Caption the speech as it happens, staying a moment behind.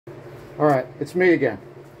All right, it's me again.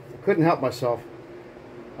 I couldn't help myself,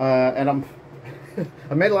 and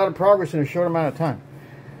I made a lot of progress in a short amount of time.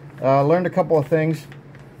 Learned a couple of things.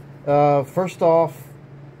 First off,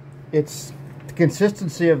 it's the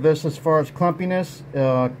consistency of this as far as clumpiness.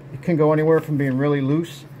 It can go anywhere from being really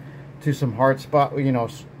loose to some hard spot, you know,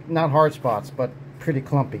 not hard spots, but pretty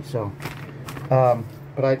clumpy. So,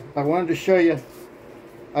 but I wanted to show you.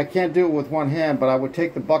 I can't do it with one hand, but I would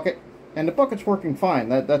take the bucket. And the bucket's working fine.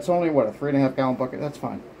 That's only, what, a 3.5 gallon bucket? That's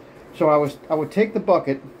fine. So I would take the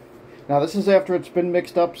bucket. Now this is after it's been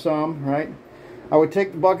mixed up some, right? I would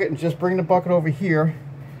take the bucket and just bring the bucket over here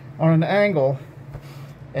on an angle.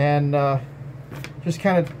 And just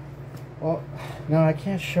kind of, well, no, I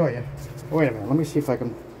can't show you. Wait a minute, let me see if I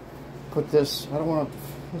can put this. I don't want to,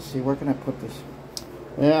 let's see, where can I put this?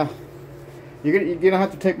 Yeah, you're gonna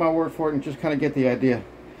have to take my word for it and just kind of get the idea.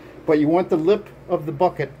 But you want the lip of the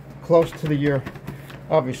bucket close to the ear,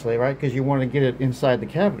 obviously, right? Because you want to get it inside the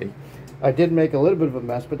cavity. I did make a little bit of a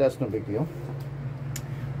mess, but that's no big deal.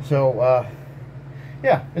 So,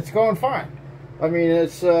 yeah, it's going fine. I mean,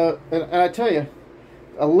 it's, and I tell you,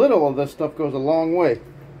 a little of this stuff goes a long way.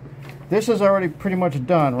 This is already pretty much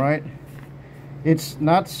done, right? It's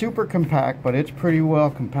not super compact, but it's pretty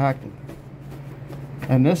well compacted.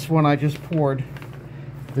 And this one I just poured,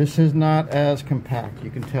 this is not as compact,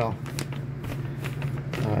 you can tell.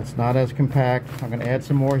 It's not as compact. I'm going to add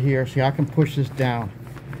some more here. See, I can push this down.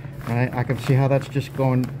 And I can see how that's just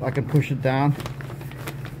going. I can push it down.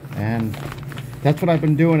 And that's what I've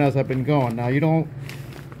been doing as I've been going. Now, you don't...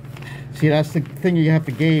 See, that's the thing you have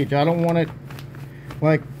to gauge. I don't want it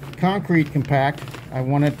like concrete compact. I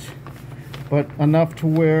want it, but enough to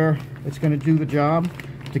where it's going to do the job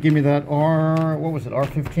to give me that what was it,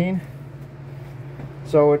 R15?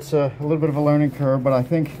 So it's a little bit of a learning curve, but I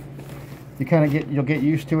think you kind of you'll get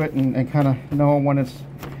used to it and kind of know when it's,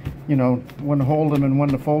 you know, when to hold them and when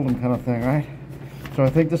to fold them kind of thing, right? So I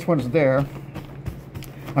think this one's there.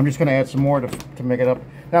 I'm just going to add some more to make it up.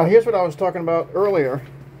 Now here's what I was talking about earlier.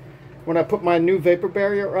 When I put my new vapor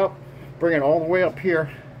barrier up, bring it all the way up here.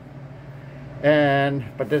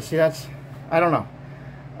 But this, see, that's, I don't know.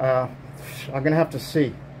 I'm going to have to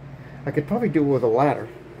see. I could probably do it with a ladder,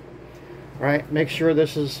 right? Make sure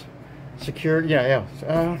this is secured. Yeah.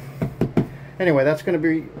 Anyway, that's going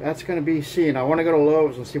to be seen. I want to go to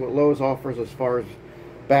Lowe's and see what Lowe's offers as far as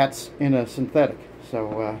bats in a synthetic.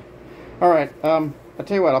 So, all right. I'll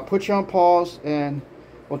tell you what. I'll put you on pause and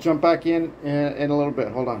we'll jump back in a little bit.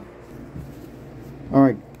 Hold on. All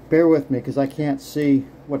right. Bear with me because I can't see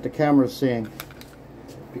what the camera's seeing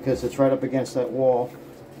because it's right up against that wall.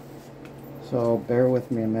 So bear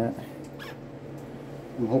with me a minute.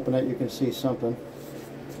 I'm hoping that you can see something.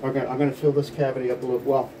 Okay, I'm going to fill this cavity up a little.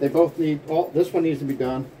 Well, they both need. This one needs to be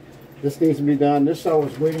done. This needs to be done. This I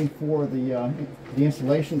was waiting for the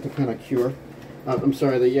insulation to kind of cure. I'm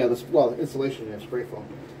sorry. The insulation is spray foam.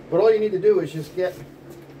 But all you need to do is just get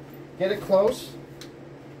it close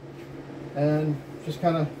and just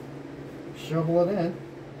kind of shovel it in.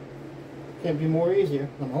 Can't be more easier.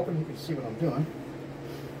 I'm hoping you can see what I'm doing.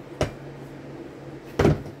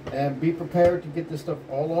 And be prepared to get this stuff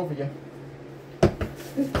all over you.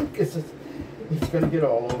 Because it's going to get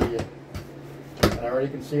all over you. And I already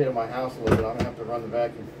can see it in my house a little bit. I'm going to have to run the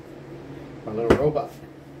vacuum. My little robot.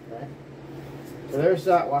 Right? So there's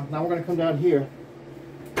that one. Now we're going to come down here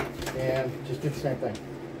and just do the same thing.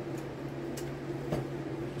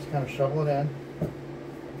 Just kind of shovel it in.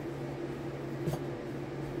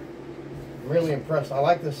 I'm really impressed. I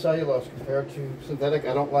like this cellulose compared to synthetic.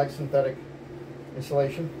 I don't like synthetic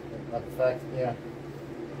insulation. In fact, yeah.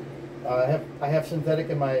 I have synthetic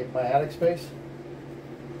in my attic space,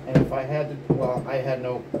 and if I had to, well, I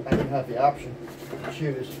didn't have the option to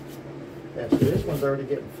choose. Yeah, so this one's already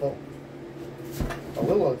getting full. A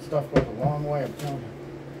little of the stuff goes a long way, I'm telling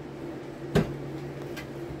you.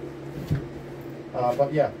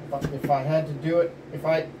 But yeah, if I had to do it,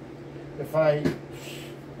 what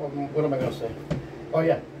am I going to say? Oh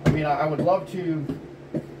yeah, I mean, I would love to,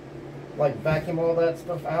 like, vacuum all that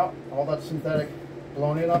stuff out, all that synthetic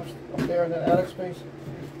blown in up there in that attic space,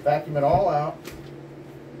 vacuum it all out,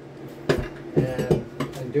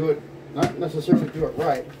 and do it, not necessarily do it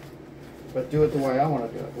right, but do it the way I want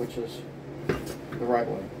to do it, which is the right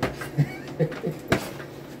way.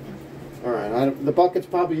 All right, the bucket's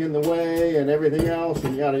probably in the way and everything else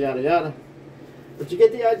and yada yada yada, but you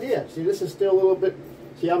get the idea. See, this is still a little bit,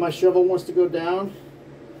 see how my shovel wants to go down,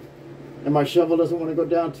 and my shovel doesn't want to go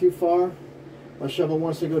down too far. My shovel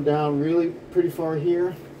wants to go down really pretty far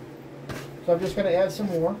here. So I'm just going to add some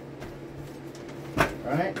more. All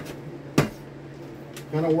right.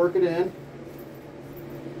 Kind of work it in.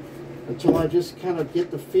 until I just kind of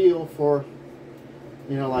get the feel for,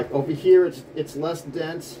 you know, like over here it's less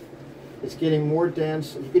dense. It's getting more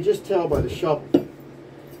dense. You can just tell by the shovel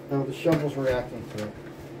how the shovel's reacting to it.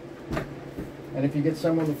 And if you get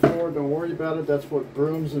some on the floor, don't worry about it. That's what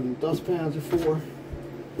brooms and dustpans are for.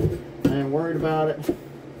 I ain't worried about it.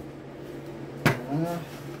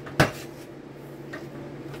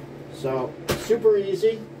 So, super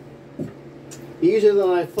easy. Easier than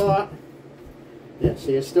I thought. Yeah,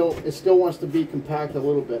 see, it still wants to be compact a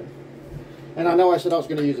little bit. And I know I said I was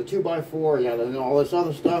going to use a 2x4, yeah, and all this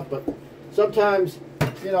other stuff, but sometimes,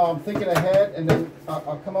 you know, I'm thinking ahead, and then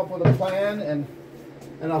I'll come up with a plan, and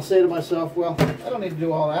I'll say to myself, well, I don't need to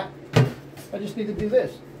do all that. I just need to do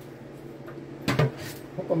this.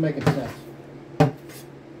 Hope I'm making sense.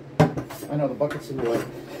 I know the bucket's in the way.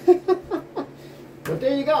 But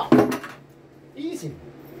there you go. Easy.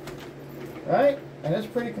 Right? And it's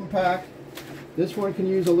pretty compact. This one can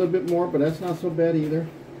use a little bit more, but that's not so bad either.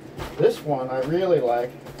 This one I really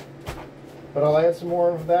like. But I'll add some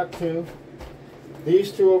more of that too.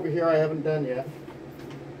 These two over here I haven't done yet.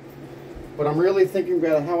 But I'm really thinking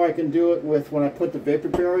about how I can do it with when I put the vapor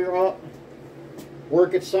barrier up.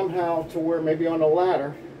 Work it somehow to where maybe on a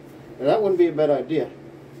ladder. And that wouldn't be a bad idea.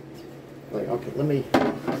 Like, okay, let me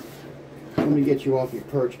get you off your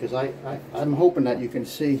perch, because I'm hoping that you can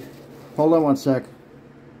see. Hold on one sec.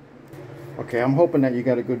 Okay, I'm hoping that you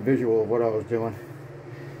got a good visual of what I was doing.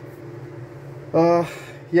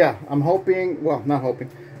 Yeah, I'm hoping, well, not hoping.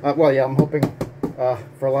 Well, yeah, I'm hoping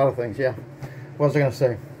for a lot of things, yeah. What was I going to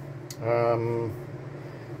say?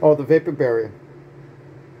 Oh, the vapor barrier.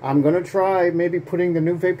 I'm going to try maybe putting the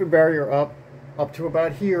new vapor barrier up to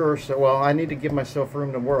about here or so. Well, I need to give myself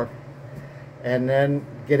room to work. And then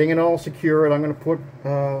getting it all secured, I'm going to put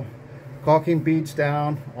caulking beads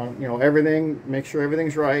down on, you know, everything, make sure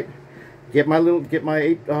everything's right. Get my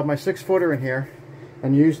 6-footer in here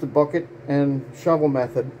and use the bucket and shovel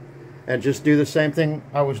method and just do the same thing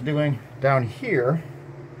I was doing down here,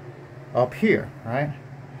 up here, right?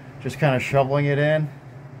 Just kind of shoveling it in,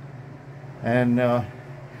 and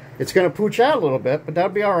it's going to pooch out a little bit, but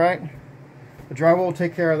that'll be all right. The drywall will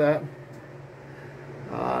take care of that.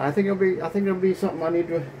 I think it'll be something I need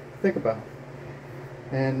to think about.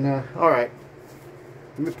 And all right,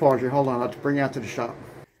 let me pause here. Hold on, I'll have to bring you out to the shop.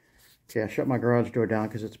 Okay, I shut my garage door down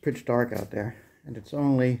because it's pitch dark out there, and it's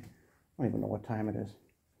only, I don't even know what time it is.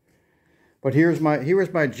 But here was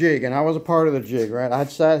my jig, and I was a part of the jig, right? I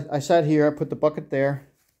sat here, I put the bucket there,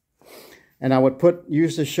 and I would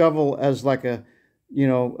use the shovel as like a, you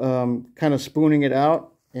know, kind of spooning it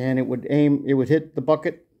out, and it would hit the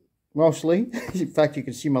bucket mostly. In fact, you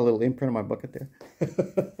can see my little imprint of my bucket there.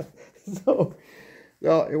 So,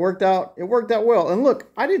 well, it worked out well. And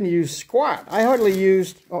look, I didn't use squat. I hardly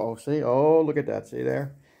used, see, oh, look at that, see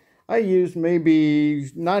there? I used maybe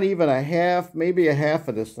not even a half, maybe a half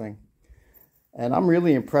of this thing. And I'm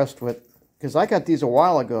really impressed with, because I got these a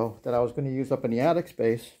while ago that I was going to use up in the attic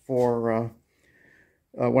space for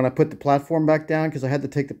when I put the platform back down, because I had to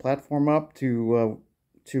take the platform up to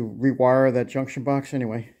rewire that junction box.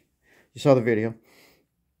 Anyway, you saw the video.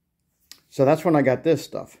 So that's when I got this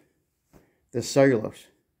stuff, this cellulose,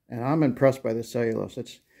 and I'm impressed by this cellulose.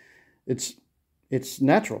 It's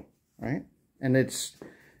natural, right? And it's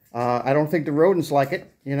I don't think the rodents like it.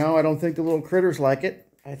 You know, I don't think the little critters like it.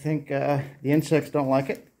 I think the insects don't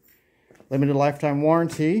like it. Limited lifetime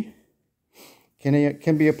warranty.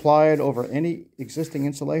 Can be applied over any existing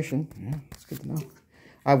insulation. Yeah, that's good to know.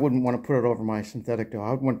 I wouldn't want to put it over my synthetic though.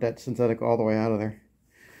 I would want that synthetic all the way out of there.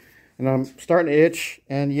 And I'm starting to itch,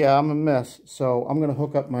 and yeah, I'm a mess. So I'm going to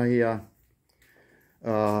hook up my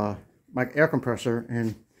my air compressor,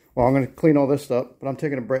 and well, I'm going to clean all this up. But I'm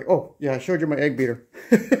taking a break. Oh yeah, I showed you my egg beater.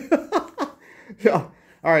 Yeah.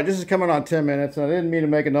 All right, this is coming on 10 minutes. I didn't mean to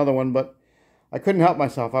make another one, but I couldn't help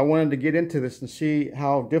myself. I wanted to get into this and see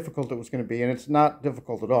how difficult it was going to be, and it's not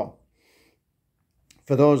difficult at all.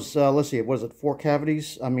 For those, let's see, what is it, 4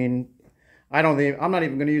 cavities? I mean, I'm not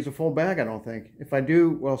even going to use a full bag, I don't think. If I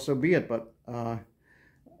do, well, so be it, but a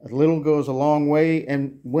little goes a long way,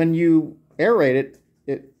 and when you aerate it,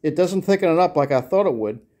 it doesn't thicken it up like I thought it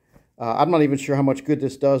would. I'm not even sure how much good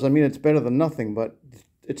this does. I mean, it's better than nothing, but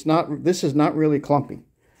it's not. This is not really clumpy.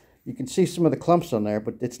 You can see some of the clumps on there,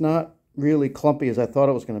 but it's not really clumpy as I thought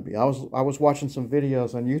it was going to be. I was watching some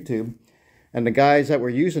videos on YouTube, and the guys that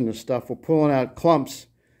were using this stuff were pulling out clumps,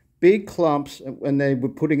 big clumps, and they were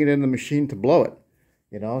putting it in the machine to blow it,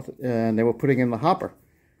 you know, and they were putting it in the hopper.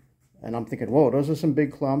 And I'm thinking, whoa, those are some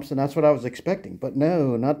big clumps, and that's what I was expecting. But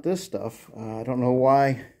no, not this stuff. I don't know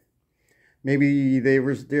why. Maybe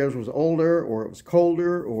theirs was older, or it was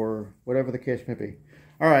colder, or whatever the case may be.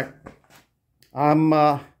 All right.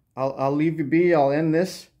 I'll leave you be. I'll end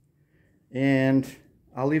this, and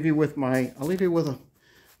I'll leave you with a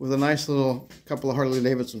nice little couple of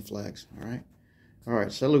Harley-Davidson flags. All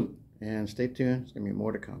right. Salute, and stay tuned. There's gonna be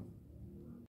more to come.